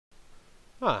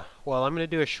Well, I'm going to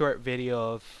do a short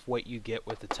video of what you get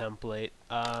with the template.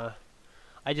 I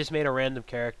just made a random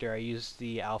character. I used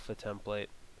the alpha template.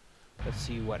 Let's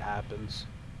see what happens.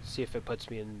 See if it puts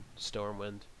me in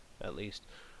Stormwind, at least.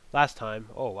 Last time,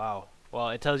 oh wow. Well,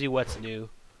 it tells you what's new.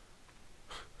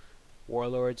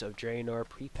 Warlords of Draenor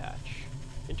pre-patch.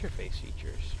 Interface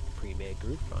features. Pre-made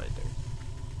group finder.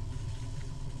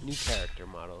 New character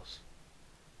models.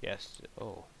 Yes.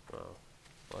 Oh, wow.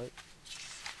 What?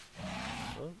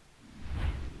 What?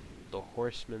 The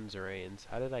horseman's reins.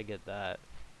 How did I get that?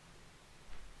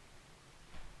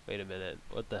 Wait a minute.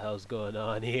 What the hell's going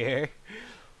on here?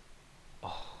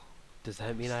 Oh, does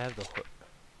that mean I have the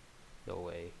no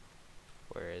way.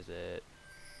 Where is it?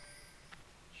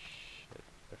 Shit.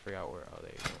 I forgot where. Oh,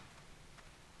 there you go.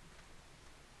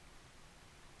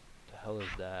 What the hell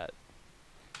is that?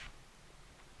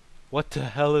 What the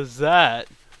hell is that?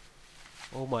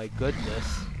 Oh my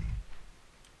goodness.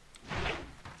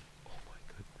 Oh my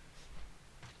goodness.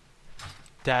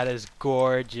 That is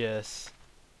gorgeous.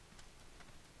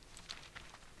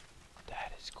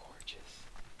 That is gorgeous.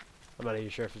 I'm not even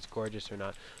sure if it's gorgeous or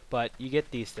not. But you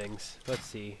get these things. Let's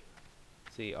see.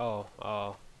 See, oh,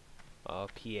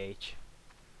 pH.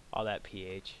 All that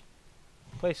pH.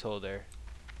 Placeholder.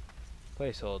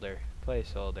 Placeholder.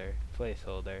 Placeholder.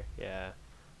 Placeholder. Yeah.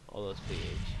 All those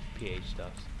pH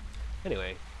stuffs.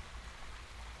 Anyway.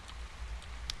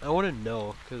 I want to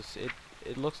know, because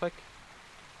it looks like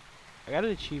I got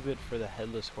an achievement for the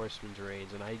headless horseman's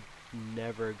reins, and I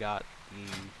never got the...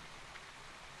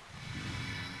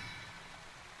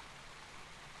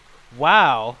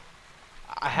 Wow!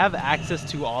 I have access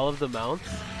to all of the mounts?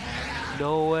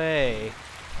 No way.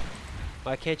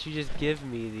 Why can't you just give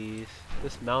me these?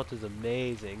 This mount is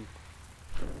amazing.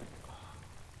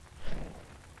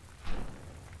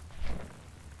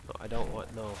 No, I don't want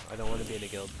to be in a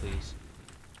guild, please.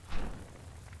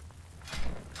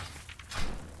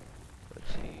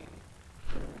 Let's see.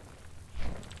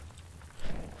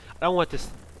 I don't want this.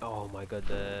 Oh my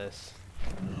goodness.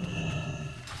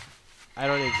 I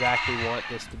don't exactly want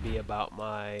this to be about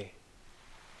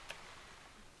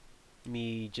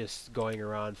me just going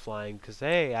around flying, because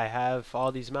hey, I have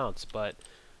all these mounts. But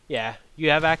yeah, you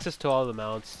have access to all the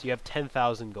mounts. You have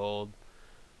 10,000 gold.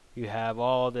 You have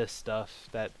all this stuff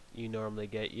that you normally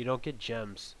get. You don't get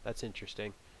gems. That's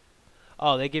interesting.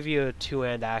 Oh, they give you a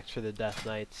two-hand axe for the Death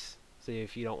Knights. So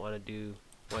if you don't want to do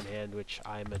one hand, which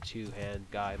I'm a two-hand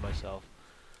guy myself,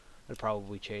 I'd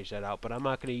probably change that out. But I'm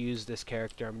not going to use this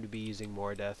character. I'm going to be using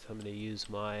more death. I'm going to use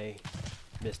my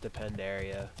Mista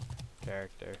Pandaria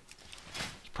character.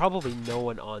 There's probably no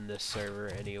one on this server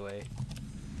anyway.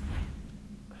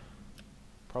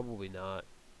 Probably not.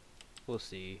 We'll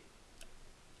see.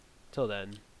 Till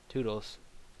then, toodles.